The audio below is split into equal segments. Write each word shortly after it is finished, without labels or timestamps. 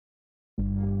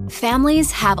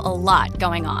Families have a lot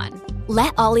going on.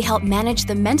 Let Ollie help manage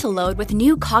the mental load with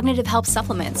new cognitive help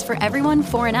supplements for everyone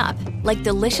 4 and up, like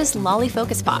delicious Lolly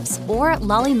Focus Pops or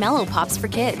Lolly Mellow Pops for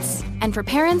kids. And for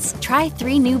parents, try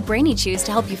 3 new Brainy Chews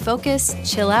to help you focus,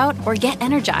 chill out, or get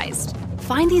energized.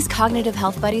 Find these cognitive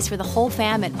health buddies for the whole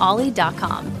fam at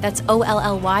ollie.com. That's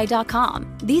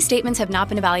OLLY.com. These statements have not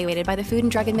been evaluated by the Food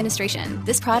and Drug Administration.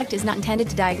 This product is not intended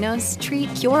to diagnose,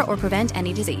 treat, cure, or prevent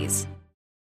any disease.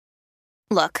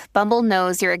 Look, Bumble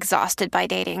knows you're exhausted by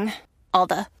dating. All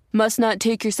the, must not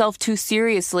take yourself too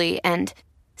seriously, and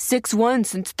 6'1"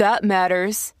 since that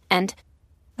matters, and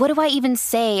what do I even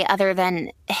say other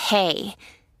than, hey?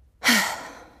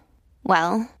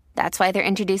 Well, that's why they're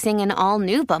introducing an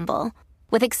all-new Bumble,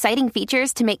 with exciting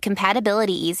features to make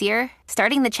compatibility easier,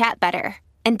 starting the chat better,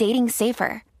 and dating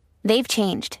safer. They've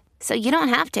changed, so you don't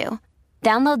have to.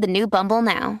 Download the new Bumble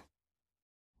now.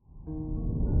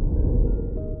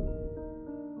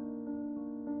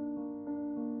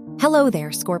 Hello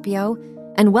there, Scorpio,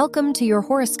 and welcome to your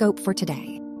horoscope for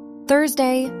today,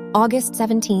 Thursday, August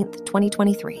 17th,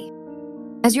 2023.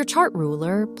 As your chart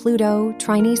ruler, Pluto,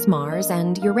 trines Mars,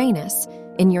 and Uranus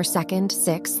in your 2nd,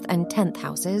 6th, and 10th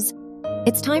houses,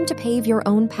 it's time to pave your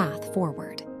own path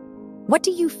forward. What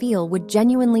do you feel would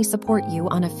genuinely support you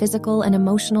on a physical and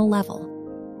emotional level?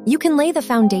 You can lay the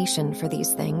foundation for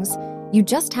these things. You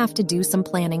just have to do some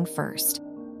planning first.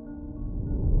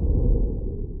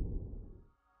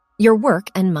 Your work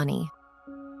and money.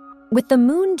 With the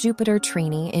Moon-Jupiter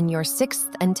trini in your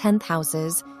 6th and 10th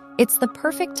houses, it's the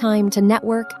perfect time to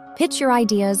network, pitch your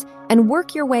ideas, and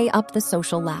work your way up the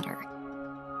social ladder.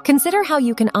 Consider how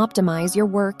you can optimize your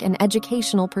work and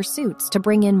educational pursuits to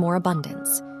bring in more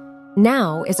abundance.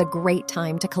 Now is a great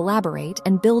time to collaborate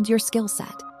and build your skill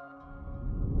set.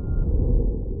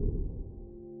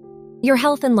 Your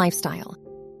health and lifestyle.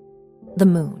 The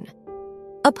Moon.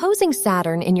 Opposing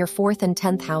Saturn in your 4th and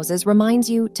 10th houses reminds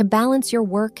you to balance your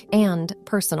work and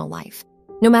personal life.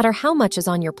 No matter how much is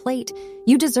on your plate,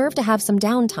 you deserve to have some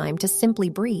downtime to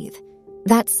simply breathe.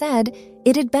 That said,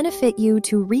 it'd benefit you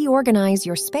to reorganize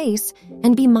your space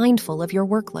and be mindful of your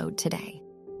workload today.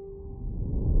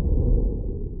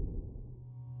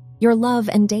 Your love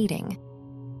and dating.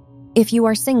 If you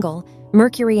are single,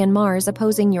 Mercury and Mars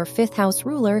opposing your 5th house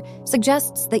ruler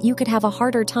suggests that you could have a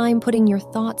harder time putting your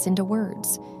thoughts into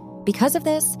words. Because of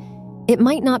this, it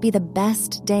might not be the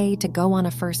best day to go on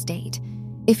a first date.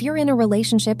 If you're in a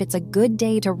relationship, it's a good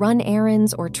day to run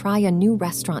errands or try a new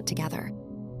restaurant together.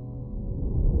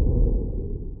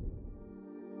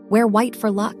 Wear white for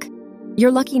luck.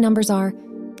 Your lucky numbers are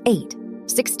 8,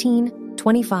 16,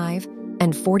 25,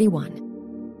 and 41.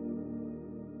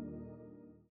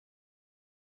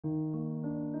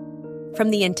 From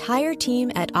the entire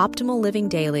team at Optimal Living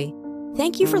Daily,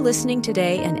 thank you for listening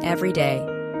today and every day.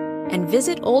 And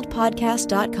visit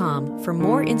oldpodcast.com for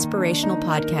more inspirational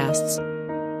podcasts.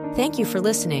 Thank you for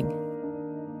listening.